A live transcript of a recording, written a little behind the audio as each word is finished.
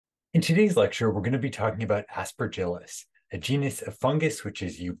In today's lecture, we're going to be talking about Aspergillus, a genus of fungus which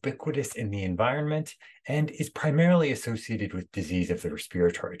is ubiquitous in the environment and is primarily associated with disease of the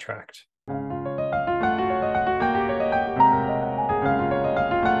respiratory tract.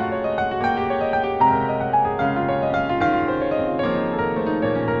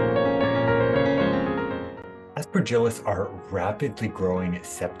 Aspergillus are rapidly growing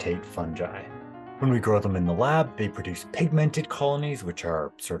septate fungi. When we grow them in the lab, they produce pigmented colonies, which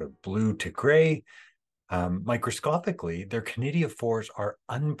are sort of blue to gray. Microscopically, their conidiophores are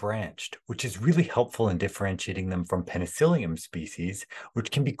unbranched, which is really helpful in differentiating them from penicillium species, which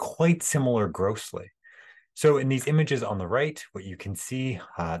can be quite similar grossly. So in these images on the right, what you can see,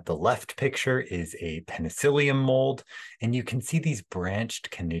 the left picture is a penicillium mold, and you can see these branched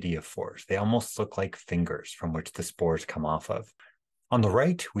conidiophores. They almost look like fingers from which the spores come off of. On the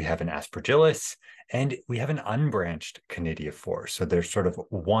right, we have an Aspergillus, and we have an unbranched conidiophore. So there's sort of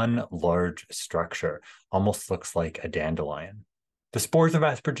one large structure, almost looks like a dandelion. The spores of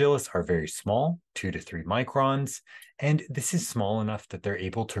Aspergillus are very small, 2 to 3 microns, and this is small enough that they're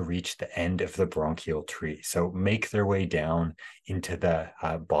able to reach the end of the bronchial tree, so make their way down into the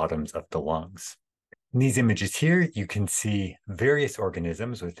bottoms of the lungs. In these images here, you can see various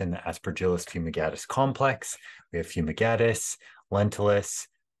organisms within the Aspergillus fumigatus complex. We have Fumigatus, Lentulus,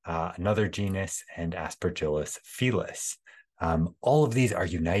 another genus, and Aspergillus felis. All of these are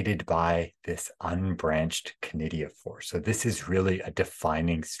united by this unbranched conidiophore. So this is really a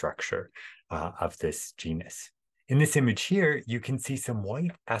defining structure of this genus. In this image here, you can see some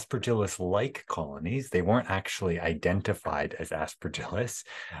white Aspergillus-like colonies. They weren't actually identified as Aspergillus,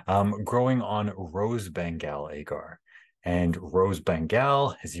 growing on rose Bengal agar. And rose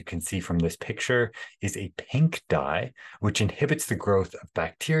Bengal, as you can see from this picture, is a pink dye, which inhibits the growth of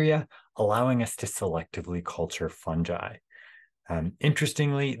bacteria, allowing us to selectively culture fungi.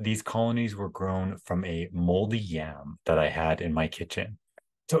 Interestingly, these colonies were grown from a moldy yam that I had in my kitchen.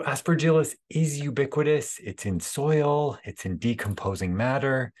 So Aspergillus is ubiquitous. It's in soil, it's in decomposing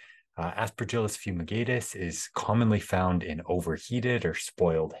matter. Aspergillus fumigatus is commonly found in overheated or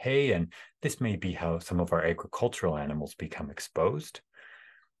spoiled hay, and this may be how some of our agricultural animals become exposed.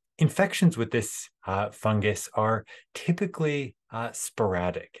 Infections with this fungus are typically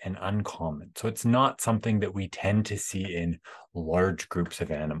sporadic and uncommon. So it's not something that we tend to see in large groups of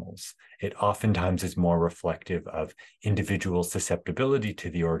animals. It oftentimes is more reflective of individual susceptibility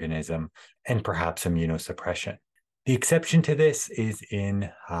to the organism and perhaps immunosuppression. The exception to this is in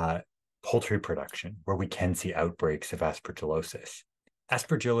poultry production, where we can see outbreaks of aspergillosis.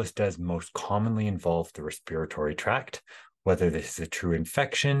 Aspergillus does most commonly involve the respiratory tract, whether this is a true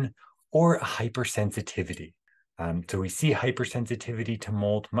infection or a hypersensitivity. So we see hypersensitivity to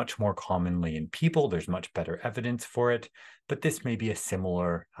mold much more commonly in people. There's much better evidence for it, but this may be a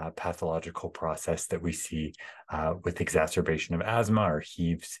similar pathological process that we see with exacerbation of asthma or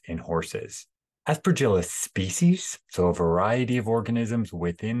heaves in horses. Aspergillus species, so a variety of organisms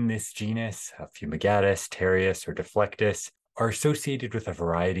within this genus, Fumigatus, Terrius, or Deflectus, are associated with a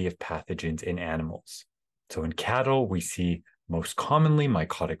variety of pathogens in animals. So in cattle, we see most commonly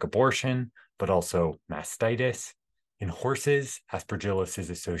mycotic abortion, but also mastitis. In horses, Aspergillus is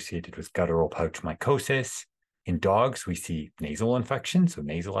associated with guttural pouch mycosis. In dogs, we see nasal infection, so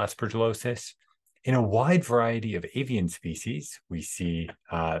nasal aspergillosis. In a wide variety of avian species, we see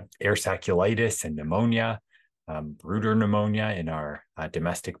air saculitis and pneumonia, brooder pneumonia in our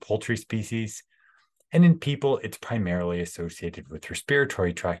domestic poultry species. And in people, it's primarily associated with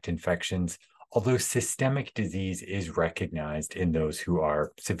respiratory tract infections, although systemic disease is recognized in those who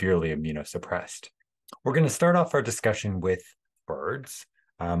are severely immunosuppressed. We're going to start off our discussion with birds.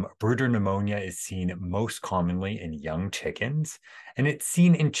 Brooder pneumonia is seen most commonly in young chickens, and it's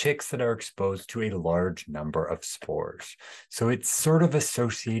seen in chicks that are exposed to a large number of spores. So it's sort of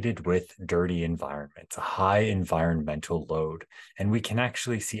associated with dirty environments, a high environmental load, and we can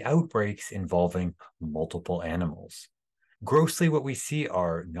actually see outbreaks involving multiple animals. Grossly, what we see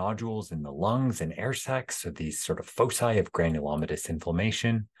are nodules in the lungs and air sacs, so these sort of foci of granulomatous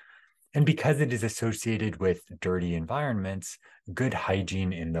inflammation. And because it is associated with dirty environments, good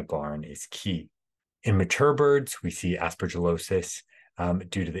hygiene in the barn is key. In mature birds, we see aspergillosis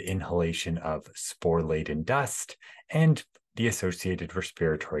due to the inhalation of spore-laden dust and the associated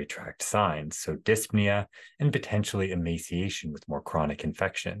respiratory tract signs, so dyspnea and potentially emaciation with more chronic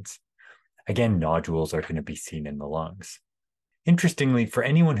infections. Again, nodules are going to be seen in the lungs. Interestingly, for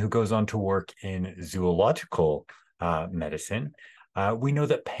anyone who goes on to work in zoological medicine, we know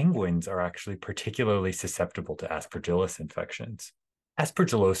that penguins are actually particularly susceptible to Aspergillus infections.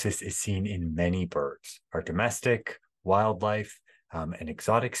 Aspergillosis is seen in many birds, our domestic, wildlife, and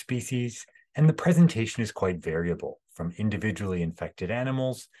exotic species, and the presentation is quite variable, from individually infected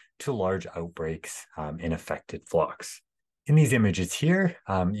animals to large outbreaks in affected flocks. In these images here,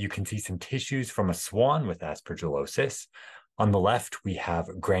 you can see some tissues from a swan with aspergillosis. On the left, we have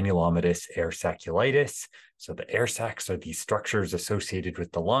granulomatous air saculitis. So the air sacs are these structures associated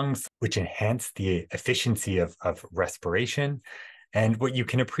with the lungs, which enhance the efficiency of respiration. And what you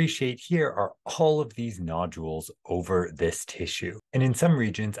can appreciate here are all of these nodules over this tissue. And in some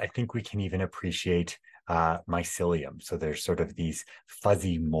regions, I think we can even appreciate mycelium. So there's sort of these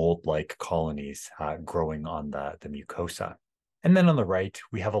fuzzy mold-like colonies growing on the mucosa. And then on the right,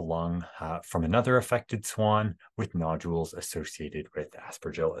 we have a lung from another affected swan with nodules associated with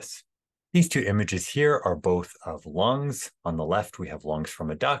Aspergillus. These two images here are both of lungs. On the left, we have lungs from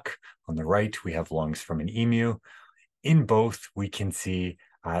a duck. On the right, we have lungs from an emu. In both, we can see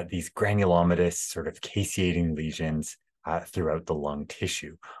these granulomatous sort of caseating lesions throughout the lung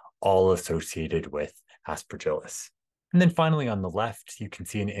tissue, all associated with Aspergillus. And then finally on the left, you can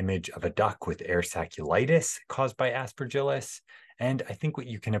see an image of a duck with air saculitis caused by Aspergillus. And I think what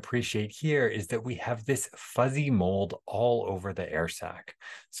you can appreciate here is that we have this fuzzy mold all over the air sac.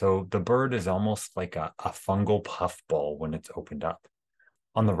 So the bird is almost like a fungal puffball when it's opened up.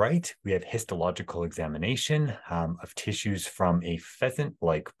 On the right, we have histological examination of tissues from a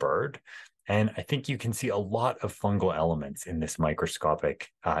pheasant-like bird. And I think you can see a lot of fungal elements in this microscopic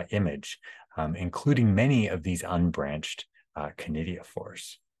image, including many of these unbranched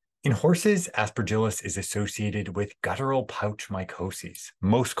conidiophores. In horses, Aspergillus is associated with guttural pouch mycoses,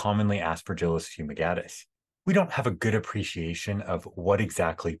 most commonly Aspergillus fumigatus. We don't have a good appreciation of what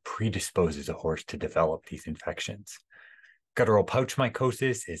exactly predisposes a horse to develop these infections. Guttural pouch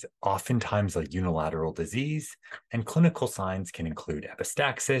mycosis is oftentimes a unilateral disease, and clinical signs can include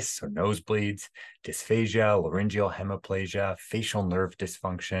epistaxis, so nosebleeds, dysphagia, laryngeal hemiplegia, facial nerve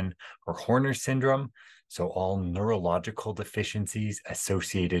dysfunction, or Horner syndrome, so all neurological deficiencies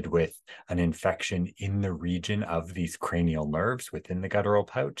associated with an infection in the region of these cranial nerves within the guttural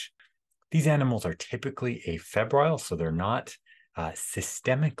pouch. These animals are typically afebrile, so they're not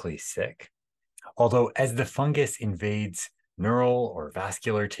systemically sick. Although as the fungus invades neural or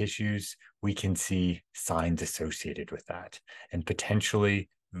vascular tissues, we can see signs associated with that and potentially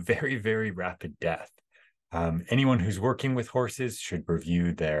very, very rapid death. Anyone who's working with horses should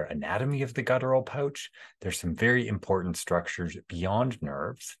review their anatomy of the guttural pouch. There's some very important structures beyond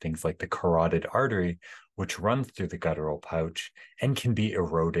nerves, things like the carotid artery, which runs through the guttural pouch and can be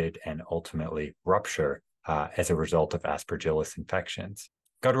eroded and ultimately rupture as a result of Aspergillus infections.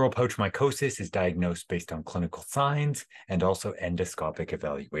 Guttural pouch mycosis is diagnosed based on clinical signs and also endoscopic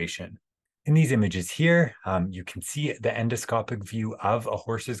evaluation. In these images here, you can see the endoscopic view of a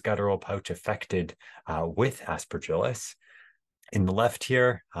horse's guttural pouch affected with Aspergillus. In the left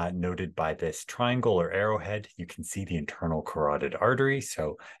here, noted by this triangle or arrowhead, you can see the internal carotid artery,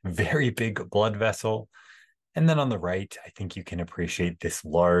 so very big blood vessel. And then on the right, I think you can appreciate this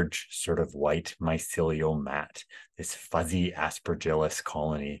large sort of white mycelial mat, this fuzzy Aspergillus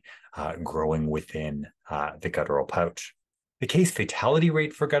colony growing within the guttural pouch. The case fatality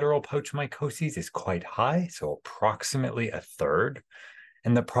rate for guttural pouch mycoses is quite high, so approximately 1/3,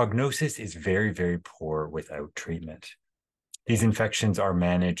 and the prognosis is very, very poor without treatment. These infections are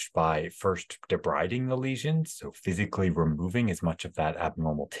managed by first debriding the lesions, so physically removing as much of that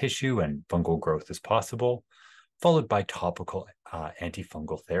abnormal tissue and fungal growth as possible, followed by topical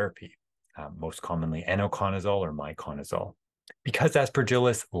antifungal therapy, most commonly enoconazole or myconazole. Because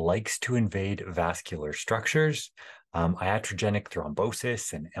Aspergillus likes to invade vascular structures, iatrogenic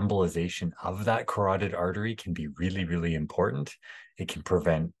thrombosis and embolization of that carotid artery can be really, really important. It can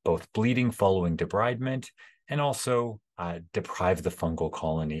prevent both bleeding following debridement and also deprive the fungal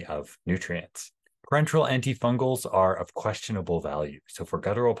colony of nutrients. Parenteral antifungals are of questionable value. So for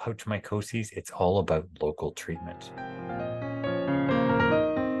guttural pouch mycoses, it's all about local treatment.